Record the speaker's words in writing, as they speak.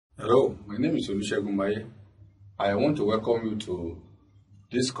Hello, my name is Olusegun. I want to welcome you to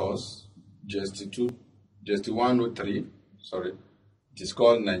this course, GST 103. It is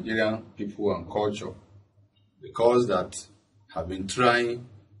called Nigerian People and Culture. The course that have been trying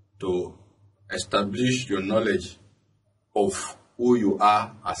to establish your knowledge of who you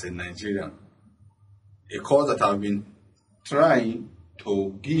are as a Nigerian. A course that have been trying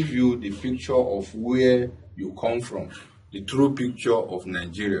to give you the picture of where you come from, the true picture of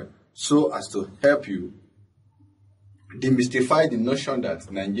Nigeria, so as to help you demystify the notion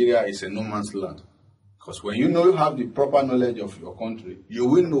that Nigeria is a no man's land. Because when you have the proper knowledge of your country, you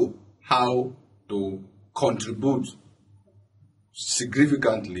will know how to contribute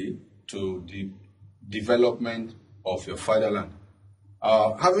significantly to the development of your fatherland.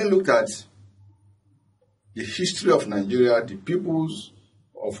 Having looked at the history of Nigeria, the peoples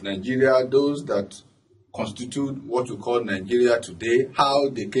of Nigeria, those that constitute what we call Nigeria today, how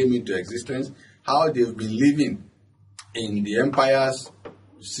they came into existence, how they've been living in the empires,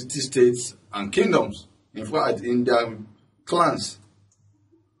 city-states, and kingdoms. In fact, in their clans,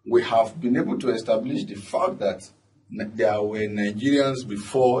 we have been able to establish the fact that there were Nigerians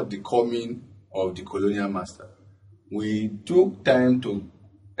before the coming of the colonial master. We took time to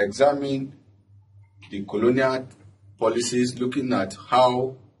examine the colonial policies, looking at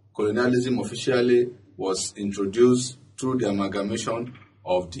how colonialism officially was introduced through the amalgamation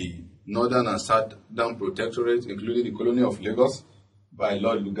of the northern and southern protectorates, including the colony of Lagos by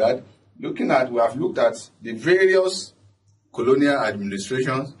Lord Lugard. We have looked at the various colonial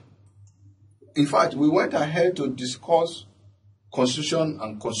administrations. In fact, we went ahead to discuss constitution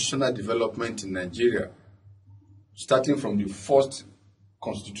and constitutional development in Nigeria, starting from the first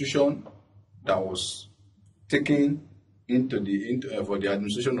constitution that was taken for the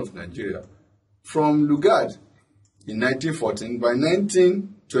administration of Nigeria. From Lugard in 1914, by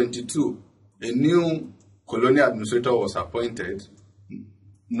 1922, a new colonial administrator was appointed,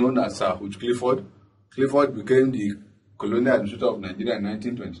 known as Sir Hugh Clifford. Clifford became the colonial administrator of Nigeria in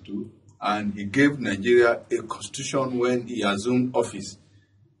 1922, and he gave Nigeria a constitution when he assumed office,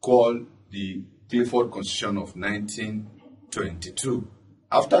 called the Clifford Constitution of 1922.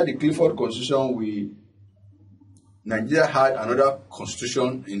 After the Clifford Constitution, Nigeria had another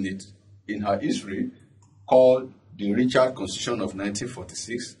constitution in her history called the Richard Constitution of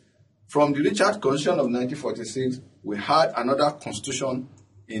 1946. From the Richard Constitution of 1946, we had another constitution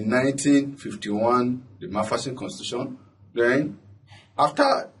in 1951, the Mafasin Constitution. Then,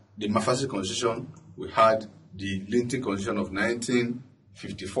 after the Mafasin Constitution, we had the Linton Constitution of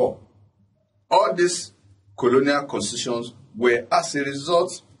 1954. All these colonial constitutions were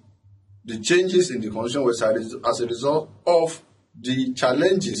the changes in the constitution were as a result of the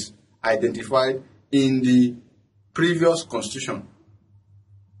challenges identified in the previous constitution.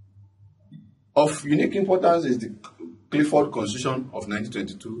 Of unique importance is the Clifford Constitution of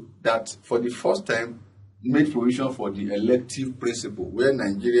 1922 that for the first time made provision for the elective principle, where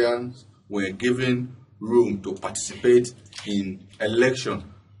Nigerians were given room to participate in election,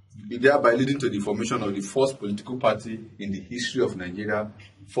 thereby leading to the formation of the first political party in the history of Nigeria,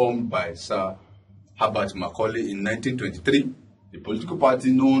 formed by Sir Herbert Macaulay in 1923. The political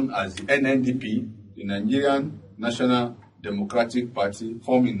party known as the NNDP, the Nigerian National Democratic Party,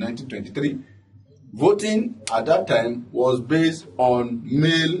 formed in 1923. Voting at that time was based on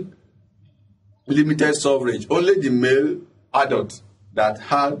male limited suffrage. Only the male adults that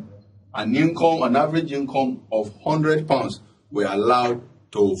had an average income of £100 were allowed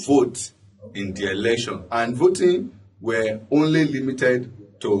to vote in the election. And voting were only limited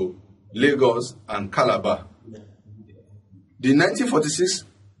to Lagos and Calabar. The 1946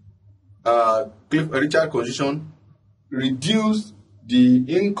 Richard Constitution reduced the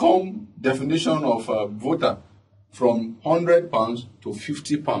income definition of a voter from £100 to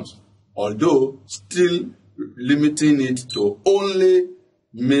 £50, although still limiting it to only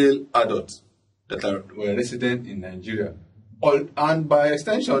male adults that were resident in Nigeria. And by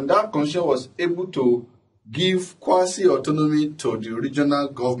extension, that constitution was able to give quasi-autonomy to the regional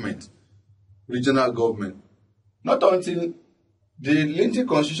government. Not until the Linton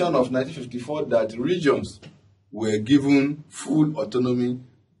Constitution of 1954 that regions were given full autonomy,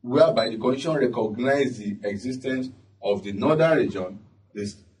 whereby the constitution recognized the existence of the northern region,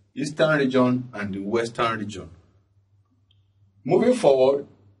 the eastern region, and the western region. Moving forward,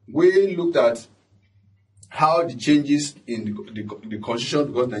 we looked at how the changes in the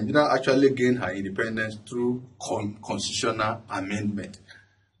constitution, because Nigeria actually gained her independence through constitutional amendment.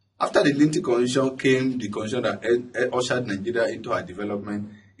 After the Linton Constitution came the constitution that ushered Nigeria into her development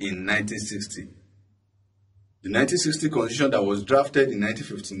in 1960. The 1960 Constitution that was drafted in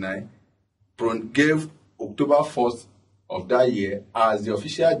 1959 gave October 1st of that year as the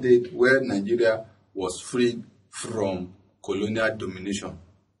official date where Nigeria was freed from colonial domination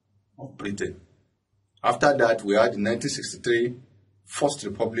of Britain. After that, we had the 1963 First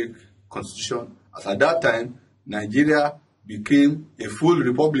Republic Constitution. As at that time, Nigeria became a full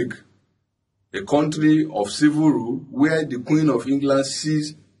republic, a country of civil rule where the Queen of England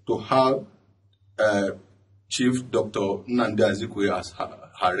ceased to have Chief Dr. Nnamdi Azikiwe as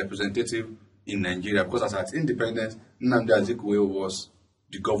her representative in Nigeria, because as at independence, Nnamdi Azikiwe was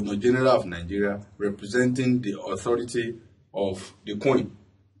the Governor General of Nigeria, representing the authority of the Queen.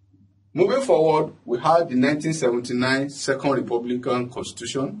 Moving forward, we had the 1979 Second Republican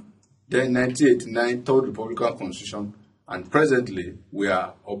Constitution, then 1989 Third Republican Constitution, and presently we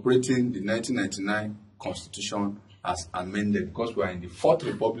are operating the 1999 Constitution as amended, because we are in the Fourth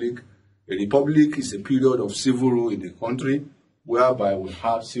Republic. A republic is a period of civil rule in the country whereby we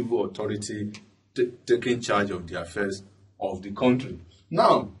have civil authority taking charge of the affairs of the country.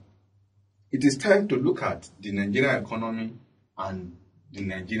 Now, it is time to look at the Nigerian economy and the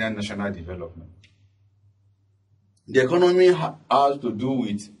Nigerian national development. The economy has to do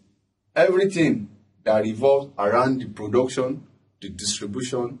with everything that revolves around the production, the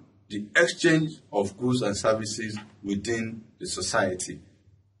distribution, the exchange of goods and services within the society.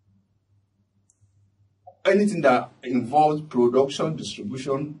 Anything that involves production,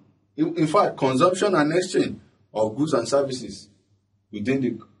 distribution, in fact, consumption and exchange of goods and services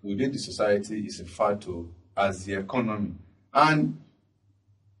within the society is referred to as the economy. And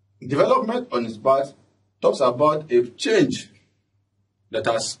development on its part talks about a change that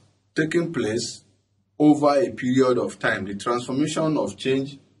has taken place over a period of time. The transformation of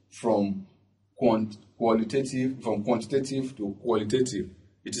change from quantitative to qualitative.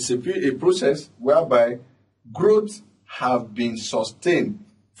 It is a process whereby growth have been sustained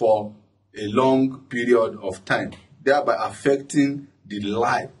for a long period of time, thereby affecting the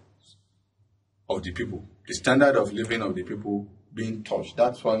lives of the people, the standard of living of the people being touched.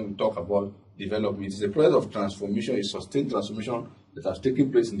 That's why we talk about development. It's a process of transformation, a sustained transformation that has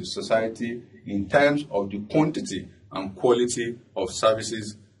taken place in the society in terms of the quantity and quality of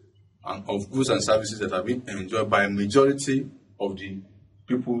services and of goods and services that have been enjoyed by a majority of the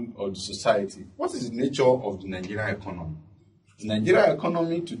people of the society. What is the nature of the Nigerian economy? The Nigerian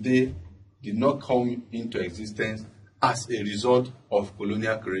economy today did not come into existence as a result of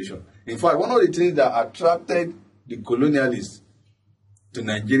colonial creation. In fact, one of the things that attracted the colonialists to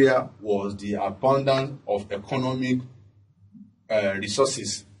Nigeria was the abundance of economic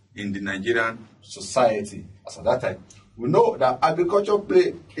resources in the Nigerian society. As at that time, we know that agriculture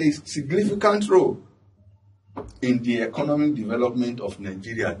played a significant role in the economic development of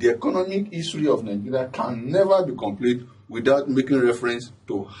Nigeria. The economic history of Nigeria can never be complete without making reference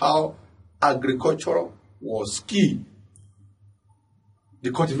to how agriculture was key.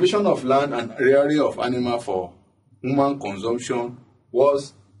 The cultivation of land and rearing of animals for human consumption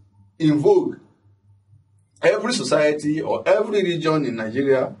was in vogue. Every society or every region in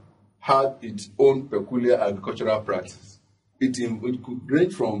Nigeria had its own peculiar agricultural practice. It could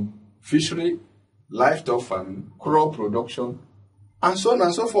range from fishery, livestock farming, crop production, and so on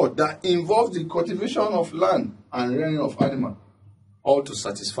and so forth, that involved the cultivation of land and rearing of animals, all to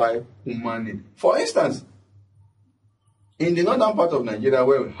satisfy human need. For instance, in the northern part of Nigeria,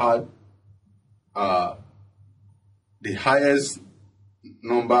 where we had the highest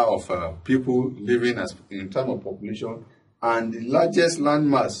number of people living in terms of population and the largest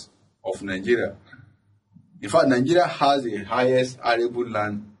landmass of Nigeria. In fact, Nigeria has the highest arable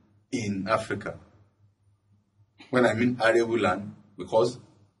land in Africa. When I mean arable land, because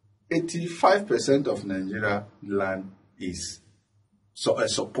 85% of Nigeria land is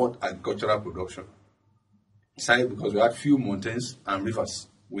support agricultural production. Besides, because we have few mountains and rivers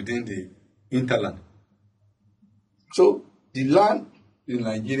within the hinterland. So the land in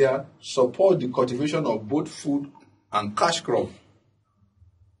Nigeria support the cultivation of both food and cash crops.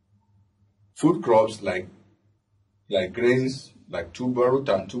 Food crops like grains, like tuber, root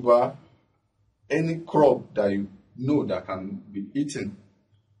and tuber, any crop that you know that can be eaten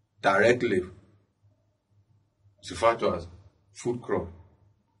directly is referred to as food crop.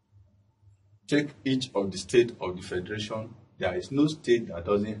 Take each of the state of the federation, there is no state that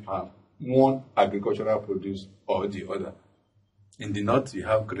doesn't have one agricultural produce or the other. In the north, you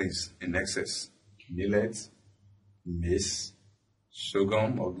have grains in excess, millet, maize,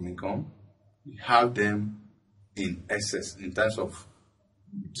 sorghum or guinea. You have them in excess in terms of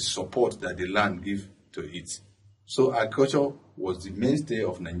the support that the land gives to it. So agriculture was the mainstay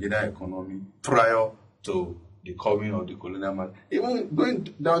of Nigerian economy prior to the coming of the colonial master. Even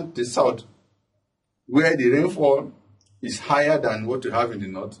going down to the south, where the rainfall is higher than what you have in the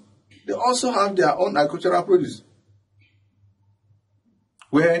north, they also have their own agricultural produce,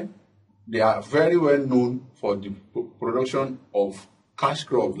 where they are very well known for the production of cash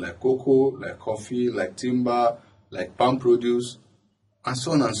crops like cocoa, like coffee, like timber, like palm produce, and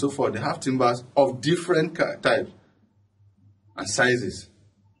so on and so forth. They have timbers of different types and sizes.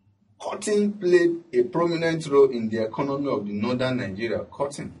 Cotton played a prominent role in the economy of the northern Nigeria.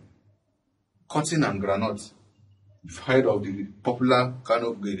 Cotton and groundnut. You've heard of the popular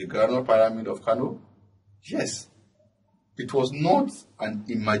Kano, the groundnut pyramid of Kano? Yes. It was not an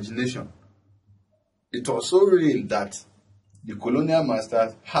imagination. It was so real that the colonial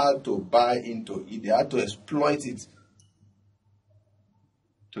masters had to buy into it. They had to exploit it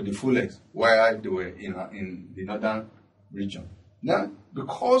to the fullest while they were in the northern region. Now,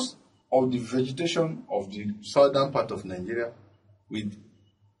 because of the vegetation of the southern part of Nigeria, with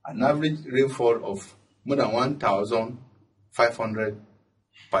an average rainfall of more than 1,500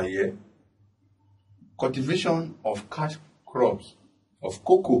 per year, cultivation of cash crops, of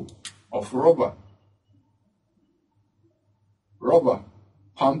cocoa, of rubber,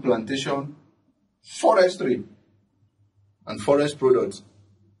 palm plantation, forestry, and forest products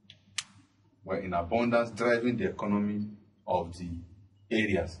were in abundance, driving the economy of the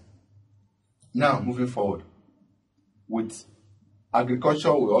areas. Now, moving forward, with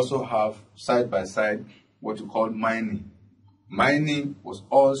agriculture, we also have side by side what we call mining. Mining was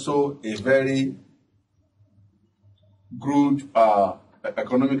also a very good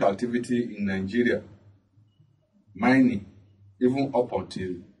economic activity in Nigeria. Mining, even up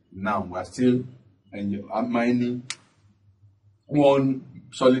until now, we are still mining one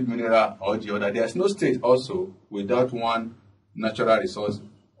solid mineral or the other. There is no state also without one natural resource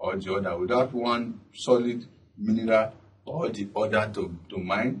or the other, without one solid mineral or the other to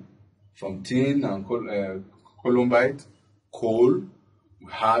mine. From tin and columbite, coal,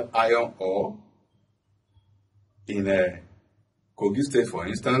 we have iron ore. In Kogi State, for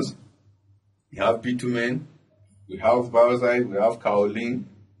instance, we have bitumen, we have bauxite, we have kaolin.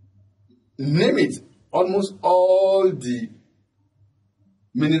 Name it, almost all the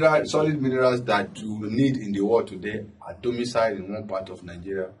solid minerals that you need in the world today are domiciled in one part of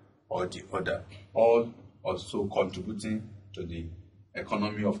Nigeria or the other, all also contributing to the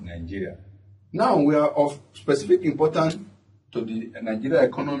economy of Nigeria. Now, we are of specific importance to the Nigeria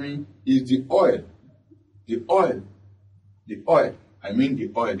economy is the oil. The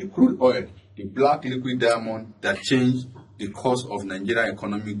crude oil, the black liquid diamond that changed the course of Nigerian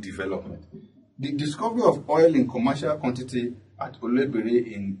economic development. The discovery of oil in commercial quantity at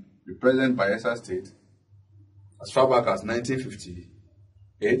Olebere in the present Bayelsa State, as far back as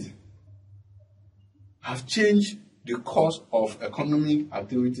 1958, have changed the course of economic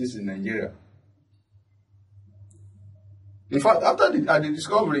activities in Nigeria. In fact, after the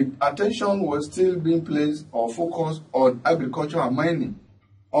discovery, attention was still being placed or focused on agriculture and mining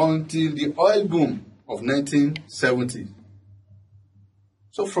until the oil boom of 1970.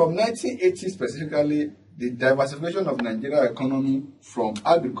 So from 1980 specifically, the diversification of Nigeria economy from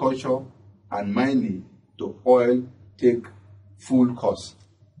agriculture and mining to oil take full course,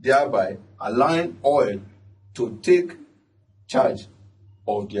 thereby allowing oil to take charge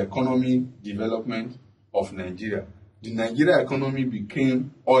of the economic development of Nigeria. The Nigeria economy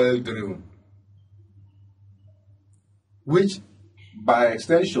became oil-driven, which by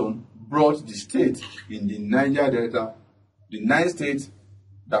extension brought the state in the Niger Delta, the 9 states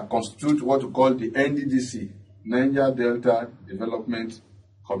that constitute what we call the NDDC, Niger Delta Development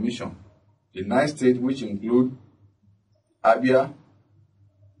Commission. The 9 states which include Abia,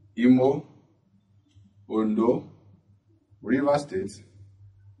 Imo, Ondo, Rivers State,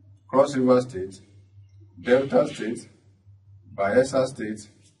 Cross River State, Delta State, Bayelsa State,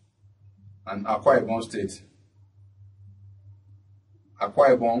 and Akwa Ibom State. Akwa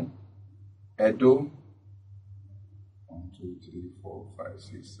Ibom, Edo, 1, 2, 3, 4, 5,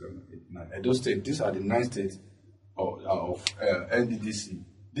 6, 7, 8, 9. Edo State, these are the 9 states of NDDC.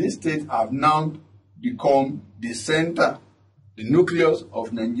 These states have now become the center, the nucleus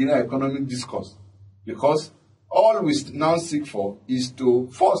of Nigerian economic discourse, because all we now seek for is to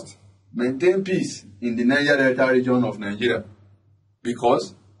first maintain peace in the Niger Delta region of Nigeria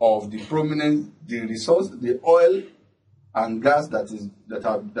because of the prominence, the resource, the oil and gas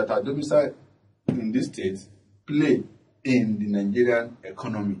that are domiciled in these states play in the Nigerian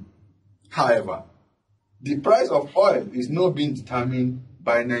economy. However, the price of oil is not being determined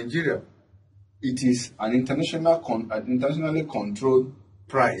by Nigeria. It is an internationally controlled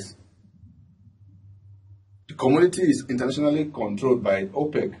price. The commodity is internationally controlled by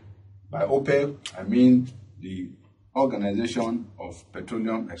OPEC. By OPEC, I mean the Organization of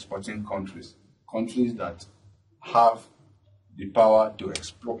Petroleum Exporting Countries. Countries that have the power to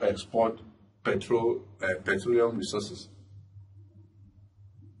export petroleum resources.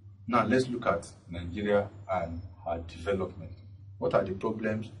 Now let's look at Nigeria and her development. What are the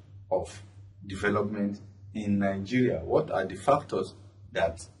problems of development in Nigeria? What are the factors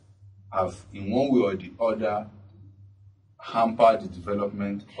that have, in one way or the other, hampered the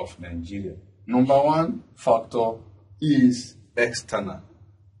development of Nigeria? Number one factor is external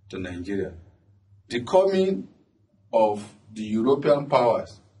to Nigeria. The coming of the European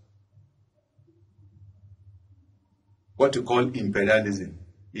powers, what you call imperialism,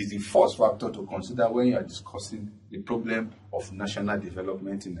 is the first factor to consider when you are discussing the problem of national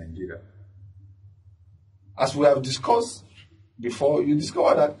development in Nigeria. As we have discussed before, you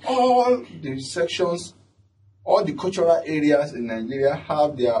discover that all the sections, all the cultural areas in Nigeria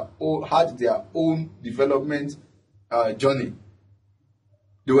had their own development journey.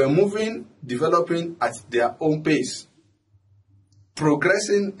 They were developing at their own pace,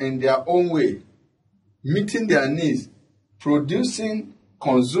 progressing in their own way, meeting their needs, producing,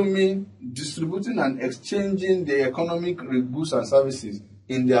 consuming, distributing, and exchanging the economic goods and services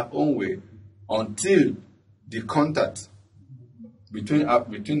in their own way until the contact between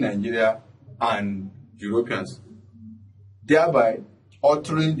Nigeria and Europeans, thereby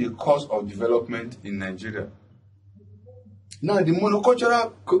altering the course of development in Nigeria. Now, the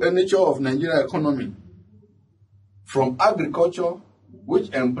monocultural nature of Nigerian economy, from agriculture, which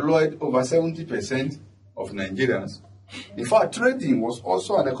employed over 70% of Nigerians. In fact, trading was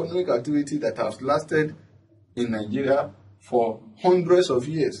also an economic activity that has lasted in Nigeria for hundreds of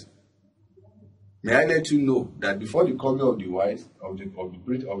years. May I let you know that before the coming of the whites, of the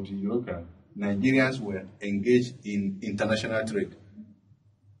Europeans, Nigerians were engaged in international trade.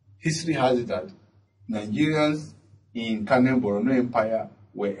 History has it that Nigerians in Kanem Borno Empire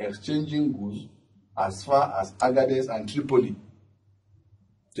were exchanging goods as far as Agadez and Tripoli.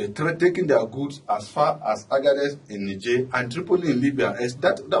 They were taking their goods as far as Agadez in Niger and Tripoli in Libya.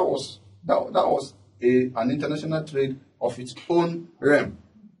 That was an international trade of its own realm,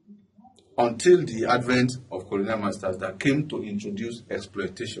 until the advent of colonial masters that came to introduce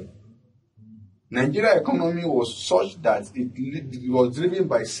exploitation. Nigerian economy was such that it was driven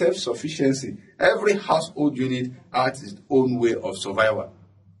by self-sufficiency. Every household unit had its own way of survival.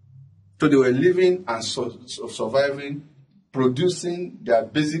 So they were living and surviving, producing their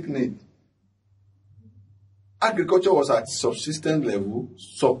basic needs. Agriculture was at subsistence level,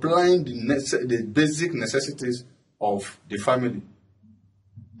 supplying the basic necessities of the family.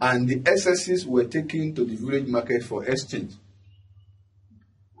 And the excesses were taken to the village market for exchange.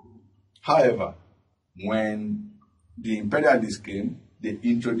 However, when the imperialists came, they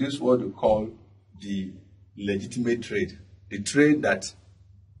introduced what we call the legitimate trade, the trade that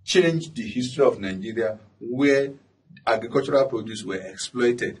changed the history of Nigeria, where agricultural produce were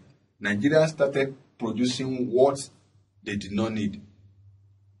exploited. Nigerians started producing what they did not need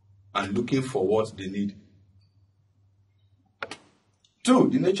and looking for what they need. Two,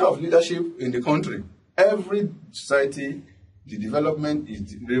 the nature of leadership in the country. Every society, the development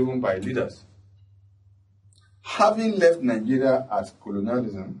is driven by leaders. Having left Nigeria at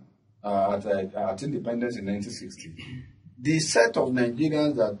colonialism, at independence in 1960, the set of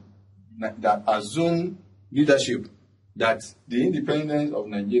Nigerians that assumed leadership, that the independence of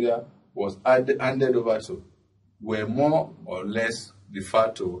Nigeria was handed over to, were more or less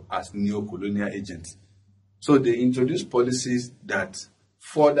referred to as neo-colonial agents. So they introduced policies that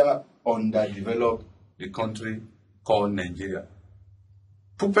further underdeveloped the country called Nigeria.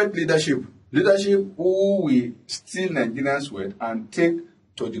 Puppet leadership who will steal Nigerians' wealth and take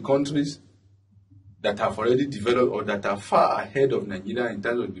to the countries that have already developed or that are far ahead of Nigeria in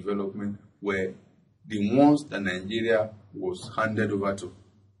terms of development, were the ones that Nigeria was handed over to.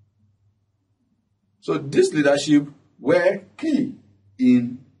 So this leadership were key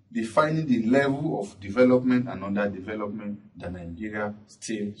in defining the level of development and underdevelopment that Nigeria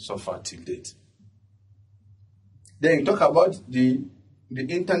still suffers till date. Then you talk about the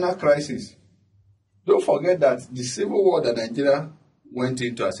internal crisis. Don't forget that the civil war that Nigeria went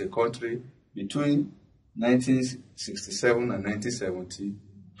into as a country between 1967 and 1970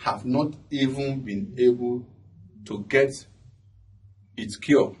 have not even been able to get its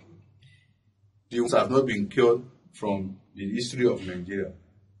cure. The wounds have not been cured from the history of Nigeria.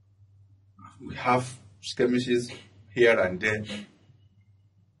 We have skirmishes here and there,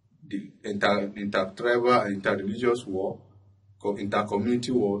 the inter-tribal and inter-religious war,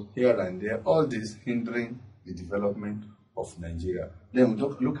 inter-community war here and there, all this hindering the development of Nigeria. Then we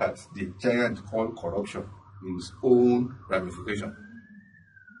look at the giant called corruption in its own ramification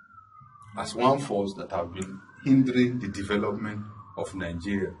as one force that have been hindering the development of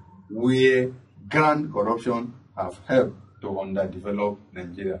Nigeria, where grand corruption have helped to underdevelop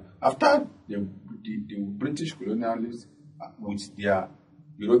Nigeria. After the British colonialists, with their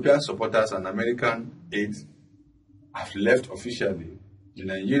European supporters and American aids, have left officially, the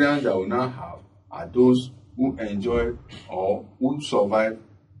Nigerians that we now have are those who enjoy or who survive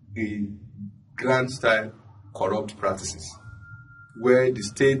in grand style corrupt practices, where the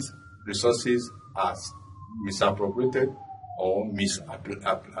state resources are misappropriated or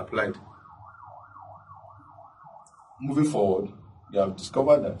misapplied. Moving forward, they have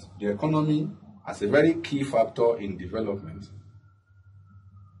discovered that the economy, as a very key factor in development,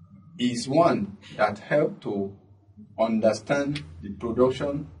 is one that helps to understand the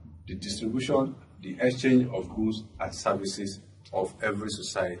production, the distribution, the exchange of goods and services of every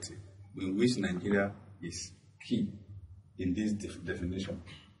society, in which Nigeria is key in this definition.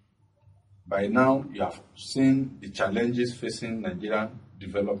 By now, you have seen the challenges facing Nigerian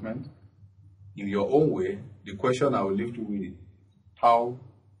development. In your own way, the question I will leave you with is, how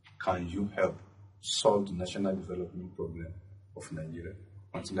can you help solve the national development problem of Nigeria?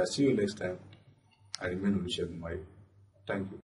 Until I see you next time, I remain Olusegun Maye. Thank you.